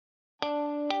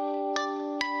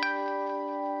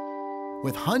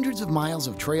With hundreds of miles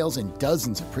of trails and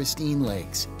dozens of pristine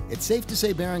lakes, it's safe to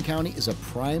say Barron County is a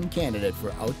prime candidate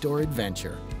for outdoor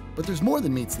adventure. But there's more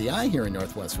than meets the eye here in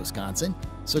Northwest Wisconsin,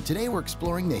 so today we're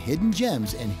exploring the hidden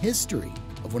gems and history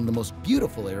of one of the most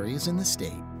beautiful areas in the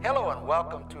state. Hello and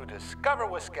welcome to Discover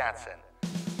Wisconsin.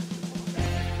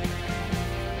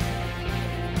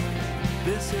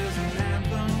 This is an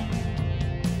anthem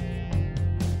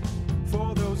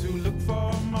for those who look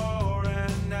for more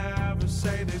and never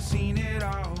say they've seen it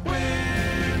all.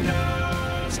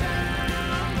 Windows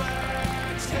down,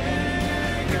 let's take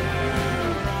a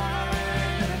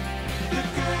ride. The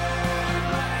good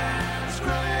land's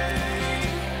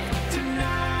great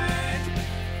tonight.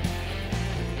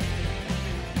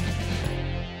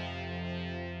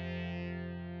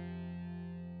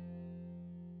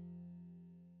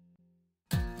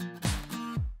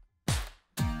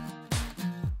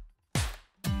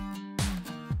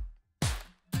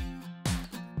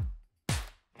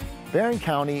 Barron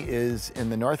County is in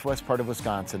the northwest part of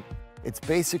Wisconsin. It's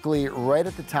basically right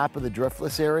at the top of the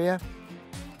driftless area.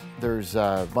 There's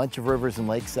a bunch of rivers and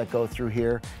lakes that go through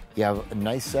here. You have a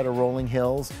nice set of rolling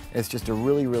hills. It's just a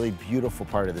really, really beautiful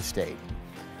part of the state.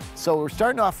 So we're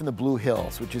starting off in the Blue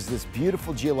Hills, which is this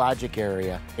beautiful geologic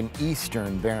area in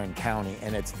eastern Barron County,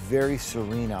 and it's very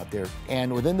serene out there.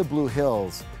 And within the Blue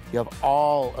Hills, you have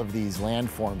all of these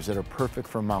landforms that are perfect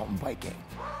for mountain biking.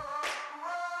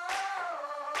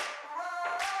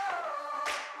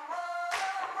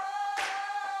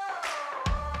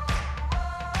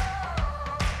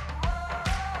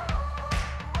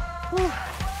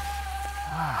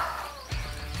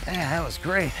 Man, that was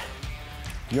great.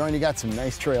 Bjorn, you got some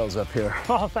nice trails up here.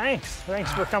 Oh, thanks. Thanks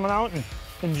for coming out and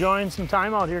enjoying some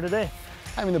time out here today.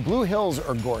 I mean, the Blue Hills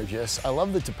are gorgeous. I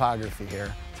love the topography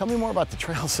here. Tell me more about the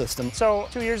trail system. So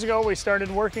 2 years ago, we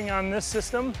started working on this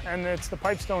system, and it's the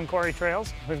Pipestone Quarry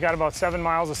Trails. We've got about 7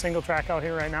 miles of single track out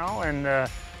here right now, and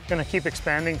gonna keep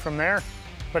expanding from there.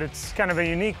 But it's kind of a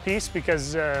unique piece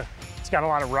because it's got a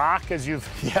lot of rock, as you've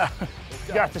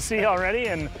got to see already,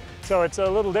 and so it's a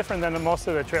little different than most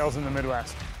of the trails in the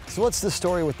Midwest. So what's the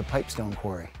story with the Pipestone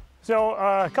Quarry? So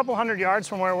a couple hundred yards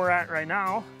from where we're at right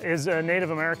now is a Native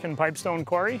American pipestone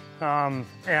quarry.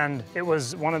 And it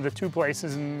was one of the 2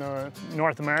 places in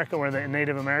North America where the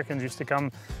Native Americans used to come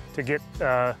to get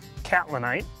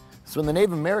catlinite. So when the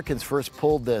Native Americans first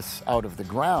pulled this out of the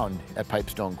ground at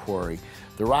Pipestone Quarry,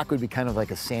 the rock would be kind of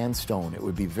like a sandstone. It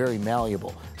would be very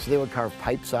malleable. So they would carve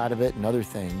pipes out of it and other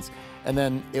things, and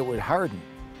then it would harden.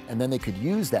 And then they could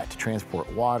use that to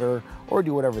transport water or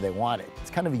do whatever they wanted.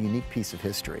 It's kind of a unique piece of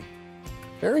history.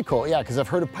 Very cool, yeah, because I've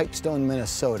heard of Pipestone,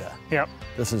 Minnesota. Yep.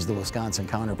 This is the Wisconsin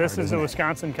counterpart, This is the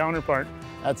Wisconsin counterpart.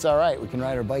 That's all right, we can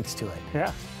ride our bikes to it.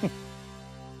 Yeah.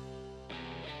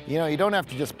 You know, you don't have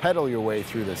to just pedal your way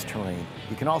through this terrain.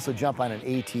 You can also jump on an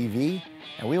ATV,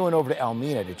 and we went over to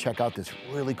Almena to check out this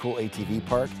really cool ATV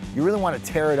park. You really want to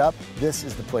tear it up, this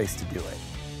is the place to do it.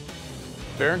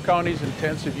 Barron County's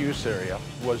intensive use area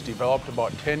was developed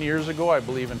about 10 years ago, I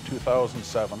believe in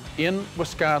 2007. In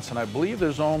Wisconsin, I believe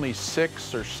there's only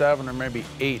 6 or 7 or maybe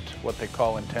 8 what they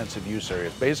call intensive use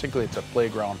areas. Basically, it's a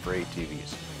playground for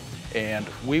ATVs. And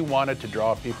we wanted to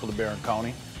draw people to Barron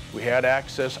County. We had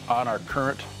access on our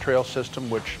current trail system,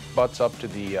 which butts up to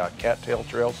the Cattail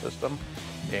Trail system.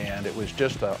 And it was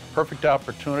just a perfect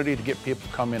opportunity to get people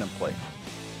to come in and play.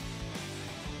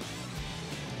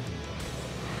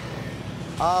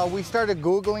 We started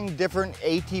Googling different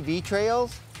ATV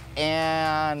trails,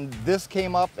 and this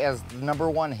came up as the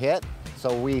 #1 hit,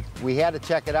 so we had to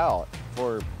check it out.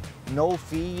 For no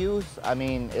fee use, I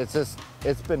mean, it's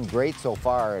been great so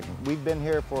far. And we've been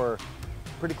here for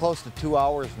pretty close to 2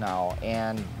 hours now,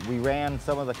 and we ran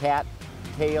some of the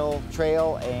Cattail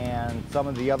Trail and some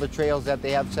of the other trails that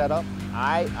they have set up.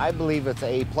 I believe it's an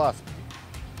A+.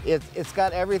 It's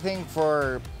got everything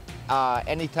for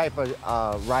any type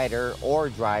of rider or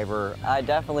driver. I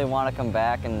definitely want to come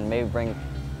back and maybe bring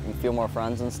a few more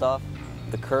friends and stuff.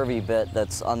 The curvy bit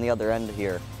that's on the other end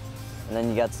here. And then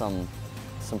you got some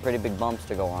pretty big bumps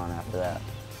to go on after that.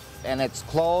 And it's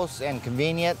close and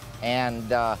convenient,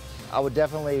 and I would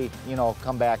definitely, you know,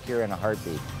 come back here in a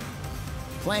heartbeat.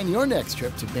 Plan your next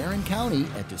trip to Barron County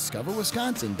at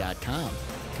discoverwisconsin.com.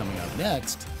 Coming up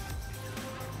next.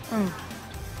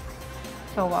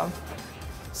 So well.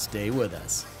 Stay with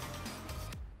us.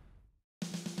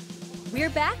 We're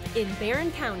back in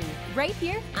Barron County, right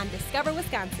here on Discover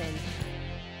Wisconsin.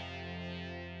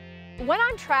 When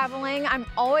I'm traveling, I'm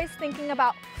always thinking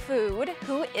about food.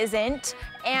 Who isn't?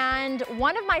 And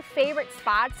one of my favorite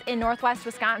spots in Northwest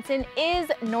Wisconsin is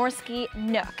Norske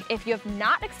Nook. If you have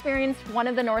not experienced one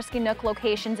of the Norske Nook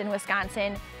locations in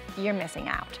Wisconsin, you're missing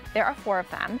out. There are 4 of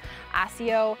them: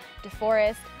 Osseo,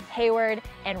 DeForest, Hayward,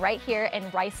 and right here in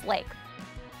Rice Lake.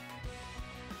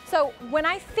 So when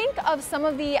I think of some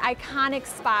of the iconic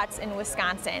spots in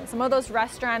Wisconsin, some of those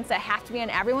restaurants that have to be on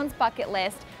everyone's bucket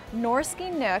list,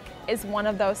 Norske Nook is one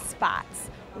of those spots.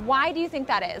 Why do you think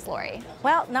that is, Lori?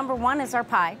 Well, number one is our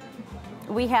pie.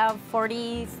 We have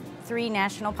 43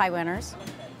 national pie winners.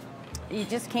 You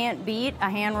just can't beat a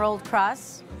hand-rolled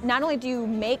crust. Not only do you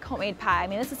make homemade pie, I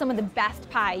mean, this is some of the best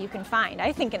pie you can find,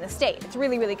 I think, in the state. It's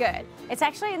really, really good. It's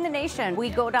actually in the nation. We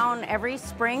go down every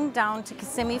spring down to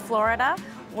Kissimmee, Florida,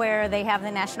 where they have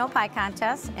the National Pie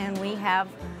Contest, and we have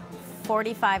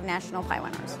 45 national pie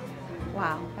winners.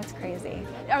 Wow, that's crazy.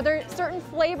 Are there certain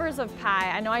flavors of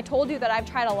pie? I know I told you that I've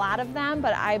tried a lot of them,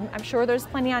 but I'm sure there's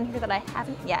plenty on here that I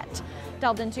haven't yet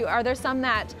delved into. Are there some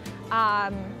that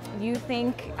you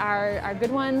think are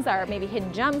good ones, or maybe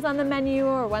hidden gems on the menu,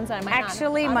 or ones that I might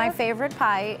Actually, not my favorite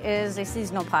pie is a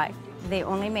seasonal pie. They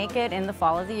only make it in the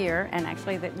fall of the year, and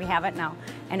actually we have it now.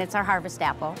 And it's our harvest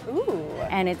apple. Ooh.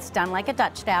 And it's done like a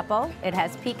Dutch apple. It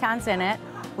has pecans in it.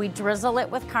 We drizzle it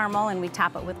with caramel, and we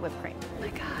top it with whipped cream. Oh my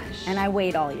gosh. And I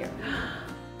wait all year.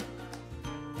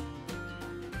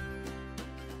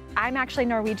 I'm actually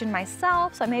Norwegian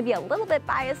myself, so I may be a little bit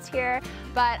biased here,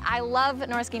 but I love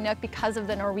Norske Nook because of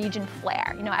the Norwegian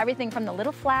flair. You know, everything from the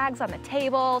little flags on the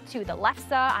table, to the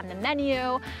lefse on the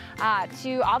menu,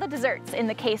 to all the desserts in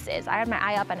the cases. I have my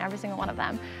eye up on every single one of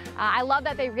them. I love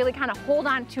that they really kind of hold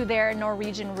on to their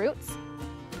Norwegian roots.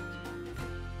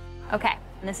 Okay,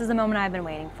 and this is the moment I've been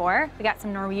waiting for. We got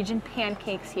some Norwegian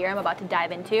pancakes here I'm about to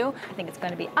dive into. I think it's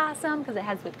going to be awesome because it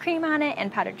has whipped cream on it and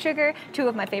powdered sugar, 2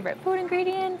 of my favorite food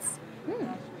ingredients.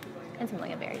 And some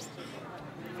lingonberries.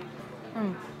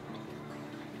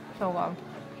 So good.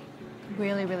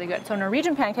 Really, really good. So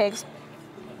Norwegian pancakes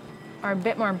are a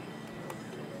bit more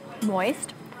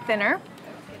moist, thinner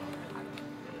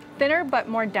but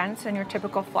more dense than your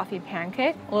typical fluffy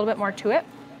pancake. A little bit more to it.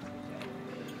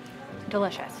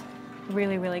 Delicious.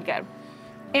 Really, really good.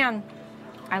 And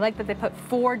I like that they put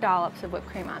 4 dollops of whipped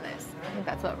cream on this. I think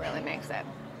that's what really makes it.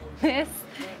 This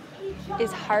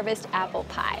is harvest apple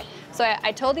pie. So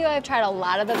I told you I've tried a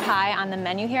lot of the pie on the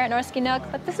menu here at Norske Nook,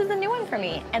 but this is a new one for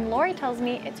me. And Lori tells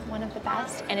me it's one of the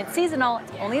best, and it's seasonal.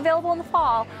 It's only available in the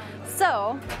fall.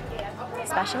 So,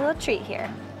 special little treat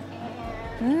here.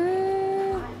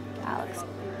 That looks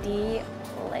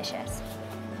delicious.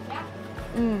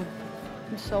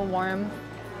 It's so warm.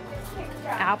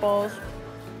 Apples.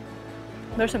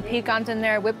 There's some pecans in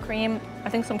there, whipped cream, I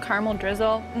think some caramel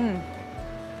drizzle.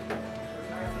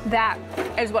 That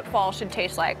is what fall should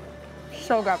taste like.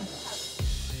 So good.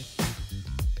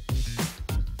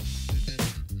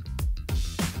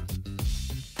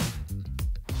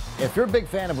 If you're a big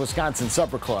fan of Wisconsin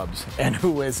supper clubs, and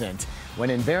who isn't, when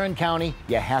in Barron County,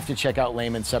 you have to check out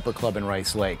Lehman Supper Club in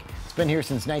Rice Lake. It's been here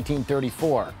since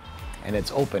 1934, and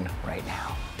it's open right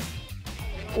now.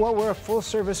 Well, we're a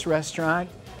full-service restaurant.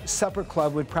 Supper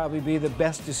club would probably be the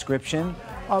best description,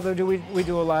 although we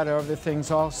do a lot of other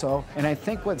things also. And I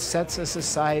think what sets us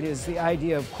aside is the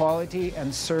idea of quality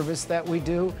and service that we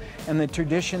do and the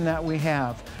tradition that we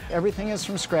have. Everything is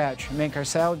from scratch. We make our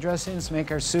salad dressings,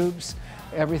 make our soups.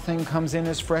 Everything comes in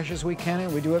as fresh as we can,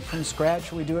 and we do it from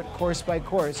scratch. We do it course by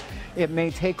course. It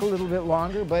may take a little bit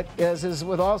longer, but as is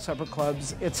with all supper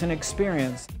clubs, it's an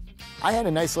experience. I had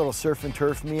a nice little surf and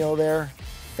turf meal there.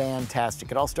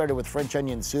 Fantastic. It all started with French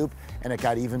onion soup, and it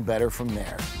got even better from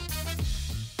there.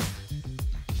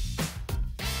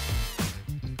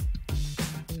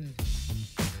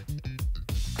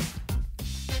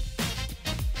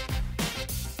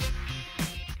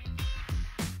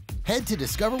 Head to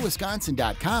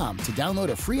discoverwisconsin.com to download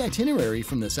a free itinerary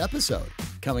from this episode.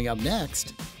 Coming up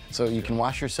next. So you can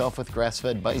wash yourself with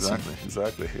grass-fed bison.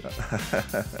 Exactly,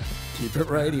 yeah. Keep it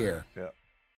right here. Yeah.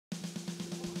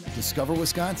 Discover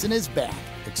Wisconsin is back,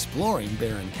 exploring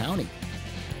Barron County.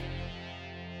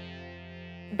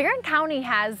 Barron County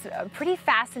has a pretty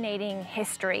fascinating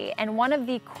history, and one of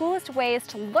the coolest ways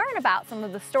to learn about some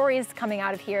of the stories coming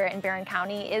out of here in Barron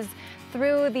County is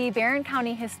through the Barron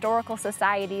County Historical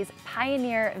Society's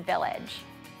Pioneer Village.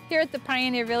 Here at the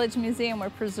Pioneer Village Museum, we're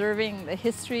preserving the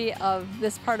history of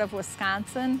this part of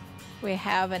Wisconsin. We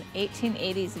have an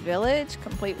 1880s village,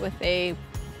 complete with a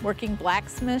working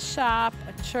blacksmith shop,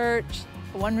 a church,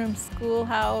 a one-room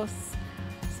schoolhouse,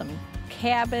 some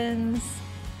cabins.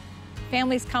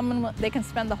 Families come and they can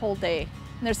spend the whole day.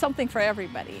 And there's something for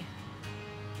everybody.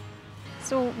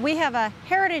 So we have a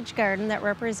heritage garden that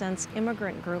represents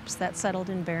immigrant groups that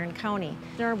settled in Barron County.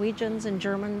 Norwegians and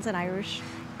Germans and Irish.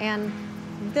 And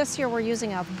This year we're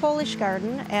using a Polish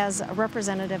garden as a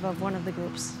representative of one of the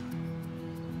groups.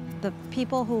 The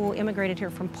people who immigrated here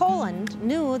from Poland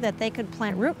knew that they could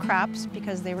plant root crops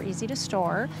because they were easy to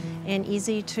store and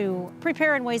easy to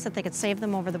prepare in ways that they could save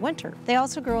them over the winter. They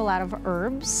also grew a lot of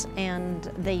herbs, and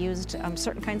they used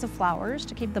certain kinds of flowers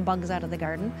to keep the bugs out of the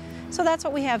garden. So that's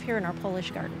what we have here in our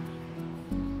Polish garden.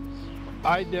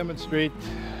 I demonstrate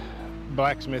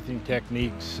blacksmithing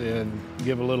techniques and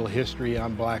give a little history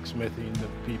on blacksmithing to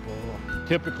people.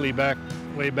 Typically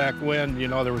way back when, you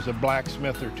know, there was a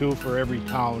blacksmith or two for every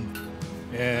town,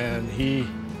 and he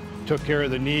took care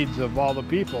of the needs of all the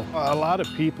people. A lot of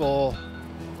people,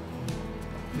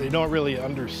 they don't really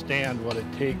understand what it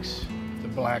takes to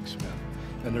blacksmith.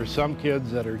 And there's some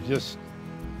kids that are just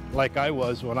like I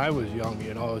was when I was young,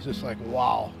 you know, it's just like,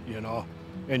 wow, you know.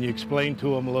 And you explain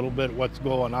to them a little bit what's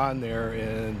going on there,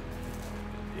 and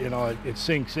you know, it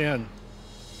sinks in.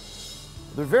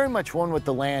 They're very much one with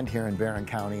the land here in Barron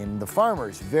County, and the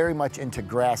farmers very much into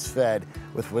grass-fed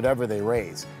with whatever they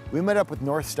raise. We met up with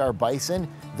Northstar Bison.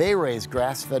 They raise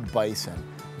grass-fed bison.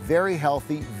 Very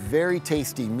healthy, very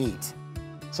tasty meat.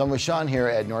 So I'm with Sean here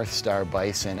at Northstar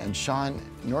Bison, and Sean,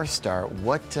 Northstar,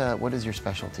 what is your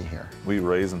specialty here? We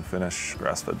raise and finish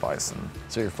grass-fed bison.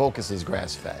 So your focus is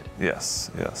grass-fed? Yes,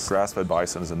 yes. Grass-fed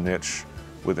bison is a niche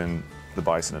within the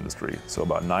bison industry. So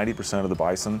about 90% of the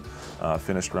bison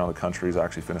finished around the country is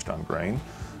actually finished on grain.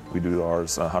 We do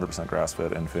ours 100%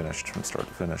 grass-fed and finished from start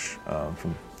to finish,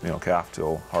 from calf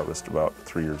till harvest, about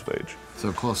 3 years of age.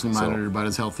 So closely monitored, about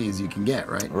as healthy as you can get,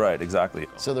 right? Right, exactly.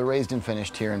 So they're raised and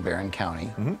finished here in Barron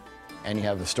County, and you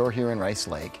have the store here in Rice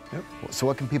Lake. Yep. So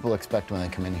what can people expect when they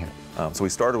come in here? So we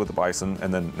started with the bison,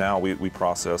 and then now we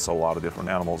process a lot of different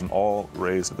animals, and all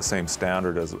raised at the same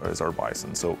standard as our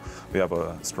bison. So we have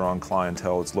a strong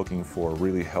clientele that's looking for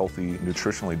really healthy,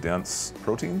 nutritionally dense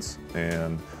proteins,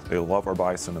 and they love our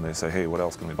bison, and they say, hey, what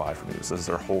else can we buy from you? So this is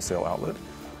our wholesale outlet,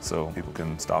 so people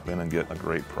can stop in and get a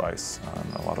great price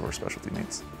on a lot of our specialty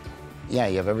meats. Yeah,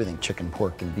 you have everything, chicken,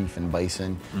 pork, and beef, and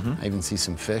bison. I even see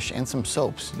some fish and some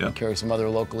soaps. Yep. You carry some other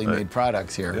locally made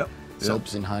products here. Yep.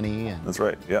 Soaps and honey. And that's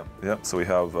right, yep. So we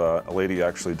have a lady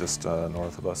actually just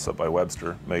north of us up by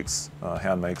Webster,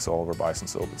 hand makes all of our bison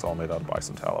soap. It's all made out of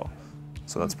bison tallow.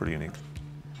 So that's pretty unique.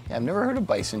 Yeah, I've never heard of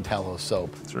bison tallow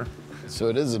soap. Sure. So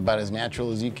it is about as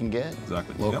natural as you can get.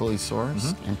 Exactly. Locally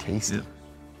sourced and tasty. Yep.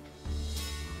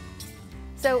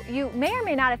 So you may or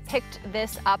may not have picked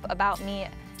this up about me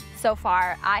so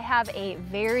far. I have a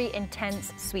very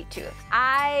intense sweet tooth.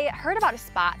 I heard about a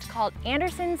spot called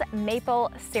Anderson's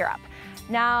Maple Syrup.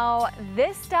 Now,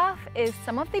 this stuff is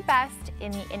some of the best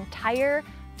in the entire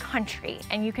country,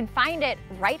 and you can find it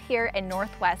right here in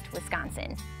Northwest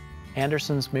Wisconsin.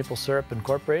 Anderson's Maple Syrup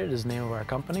Incorporated is the name of our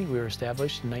company. We were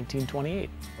established in 1928.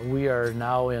 We are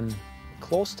now in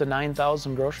close to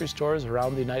 9,000 grocery stores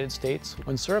around the United States.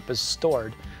 When syrup is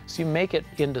stored, so you make it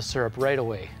into syrup right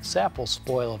away. Sap will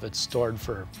spoil if it's stored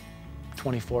for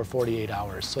 24, 48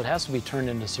 hours, so it has to be turned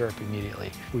into syrup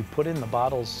immediately. We put in the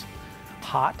bottles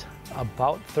hot,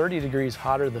 about 30 degrees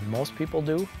hotter than most people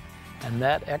do, and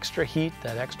that extra heat,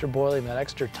 that extra boiling, that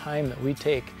extra time that we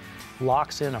take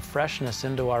locks in a freshness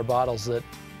into our bottles that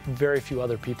very few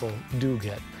other people do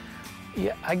get.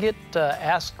 Yeah, I get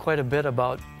asked quite a bit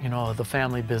about, the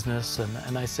family business,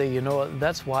 and I say,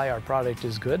 that's why our product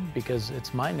is good, because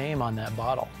it's my name on that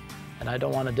bottle. And I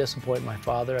don't want to disappoint my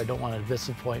father. I don't want to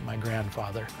disappoint my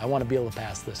grandfather. I want to be able to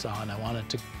pass this on. I want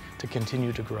it to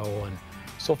continue to grow, and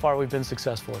so far we've been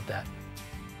successful at that.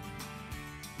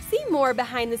 See more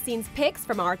behind-the-scenes pics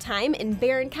from our time in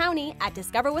Barron County at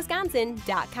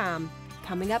discoverwisconsin.com.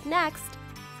 Coming up next.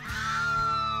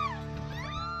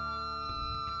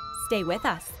 Stay with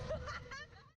us.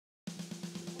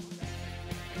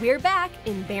 We're back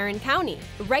in Barron County,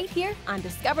 right here on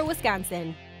Discover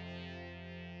Wisconsin.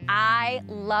 I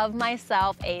love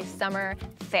myself a summer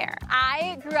fair.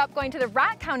 I grew up going to the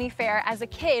Rock County Fair as a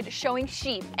kid showing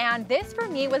sheep, and this for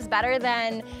me was better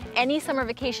than any summer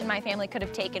vacation my family could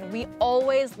have taken. We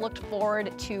always looked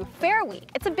forward to Fair Week.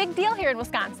 It's a big deal here in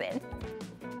Wisconsin.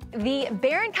 The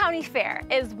Barron County Fair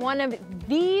is one of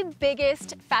the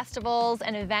biggest festivals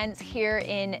and events here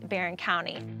in Barron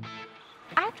County.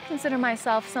 I consider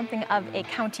myself something of a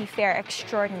county fair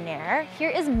extraordinaire. Here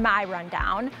is my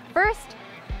rundown. First,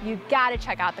 you gotta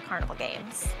check out the carnival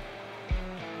games.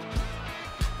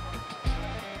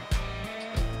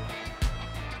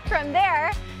 From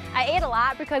there, I ate a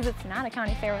lot because it's not a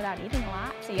county fair without eating a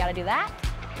lot, so you gotta do that.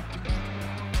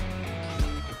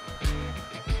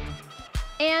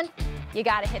 And you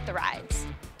gotta hit the rides,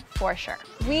 for sure.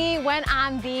 We went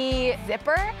on the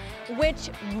Zipper, which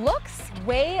looks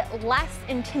way less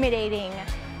intimidating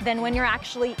than when you're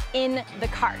actually in the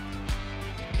cart.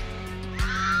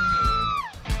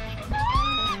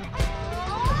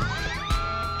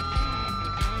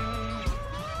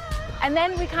 And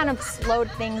then we kind of slowed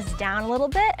things down a little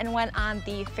bit and went on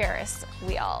the Ferris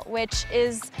wheel, which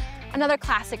is another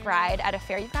classic ride at a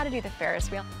fair. You've got to do the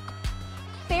Ferris wheel.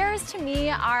 Fairs to me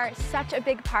are such a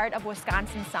big part of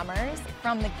Wisconsin summers,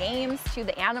 from the games to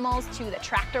the animals to the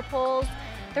tractor pulls.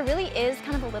 There really is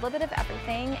kind of a little bit of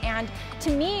everything, and to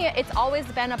me, it's always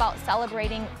been about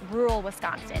celebrating rural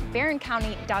Wisconsin. Barron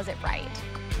County does it right.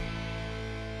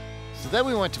 So then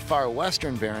we went to far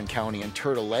western Barron County and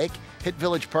Turtle Lake, hit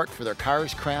Village Park for their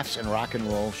Cars, Crafts, and Rock and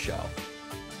Roll show.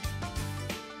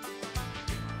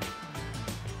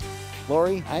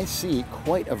 Lori, I see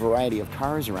quite a variety of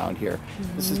cars around here.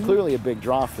 This is clearly a big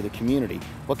draw for the community.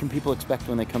 What can people expect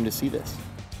when they come to see this?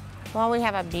 Well, we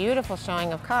have a beautiful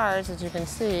showing of cars, as you can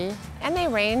see, and they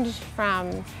range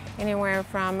from anywhere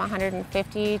from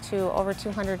 150 to over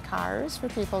 200 cars for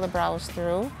people to browse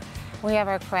through. We have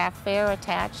our craft fair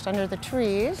attached under the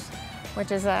trees,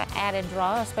 which is an added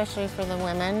draw, especially for the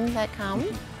women that come.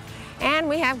 And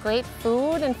we have great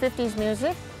food and 50s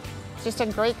music. It's just a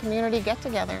great community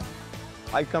get-together.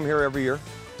 I come here every year,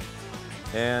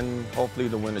 and hopefully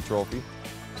to win a trophy.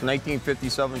 It's a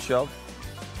 1957 Chev.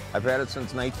 I've had it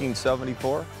since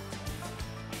 1974.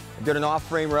 I did an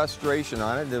off-frame restoration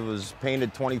on it. It was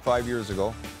painted 25 years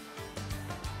ago.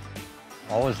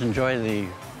 Always enjoy the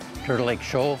Turtle Lake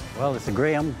show. Well, it's a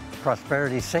Graham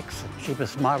Prosperity 6,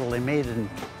 cheapest model they made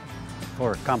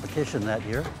for competition that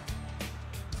year.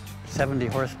 70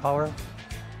 horsepower,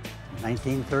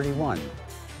 1931.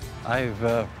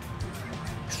 I've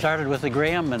started with the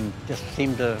Graham and just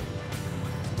seemed to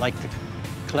like to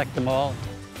collect them all.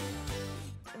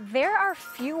 There are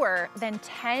fewer than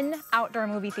 10 outdoor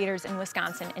movie theaters in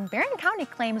Wisconsin, and Barron County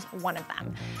claims one of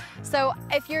them. So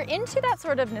if you're into that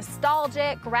sort of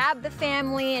nostalgic, grab the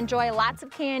family, enjoy lots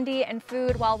of candy and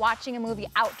food while watching a movie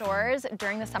outdoors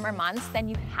during the summer months, then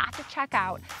you have to check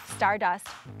out Stardust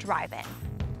Drive-In.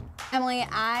 Emily,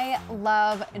 I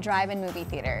love drive-in movie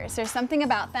theaters. There's something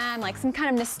about them, like some kind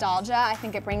of nostalgia I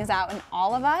think it brings out in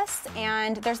all of us,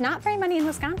 and there's not very many in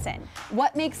Wisconsin.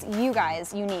 What makes you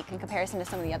guys unique in comparison to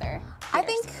some of the other theaters? I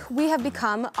think we have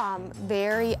become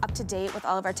very up-to-date with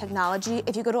all of our technology.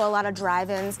 If you go to a lot of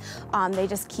drive-ins, they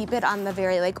just keep it on the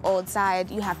very old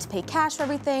side. You have to pay cash for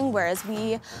everything, whereas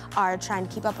we are trying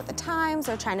to keep up with the times.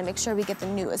 We're trying to make sure we get the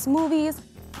newest movies.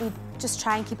 We just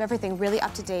try and keep everything really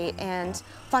up-to-date and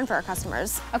fun for our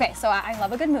customers. Okay, so I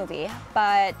love a good movie,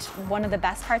 but one of the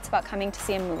best parts about coming to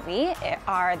see a movie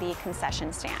are the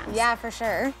concession stands. Yeah, for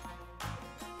sure.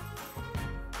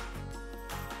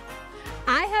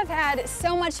 I have had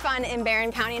so much fun in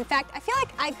Barron County. In fact, I feel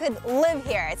like I could live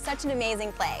here. It's such an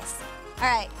amazing place. All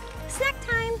right, snack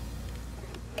time.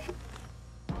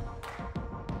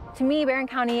 To me, Barron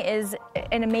County is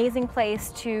an amazing place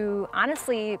to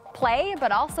honestly play,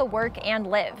 but also work and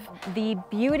live. The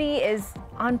beauty is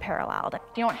unparalleled.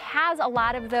 You know, it has a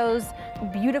lot of those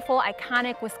beautiful,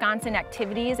 iconic Wisconsin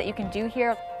activities that you can do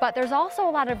here, but there's also a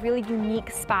lot of really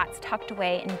unique spots tucked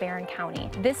away in Barron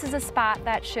County. This is a spot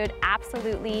that should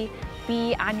absolutely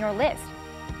be on your list.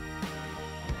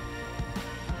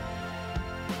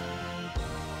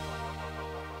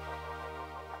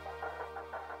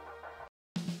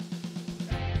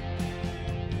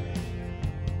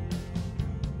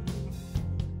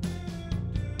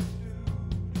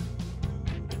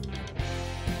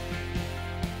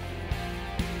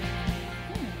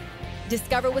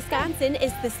 Discover Wisconsin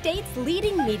is the state's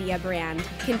leading media brand.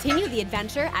 Continue the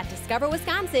adventure at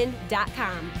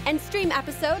discoverwisconsin.com and stream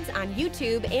episodes on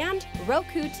YouTube and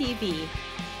Roku TV.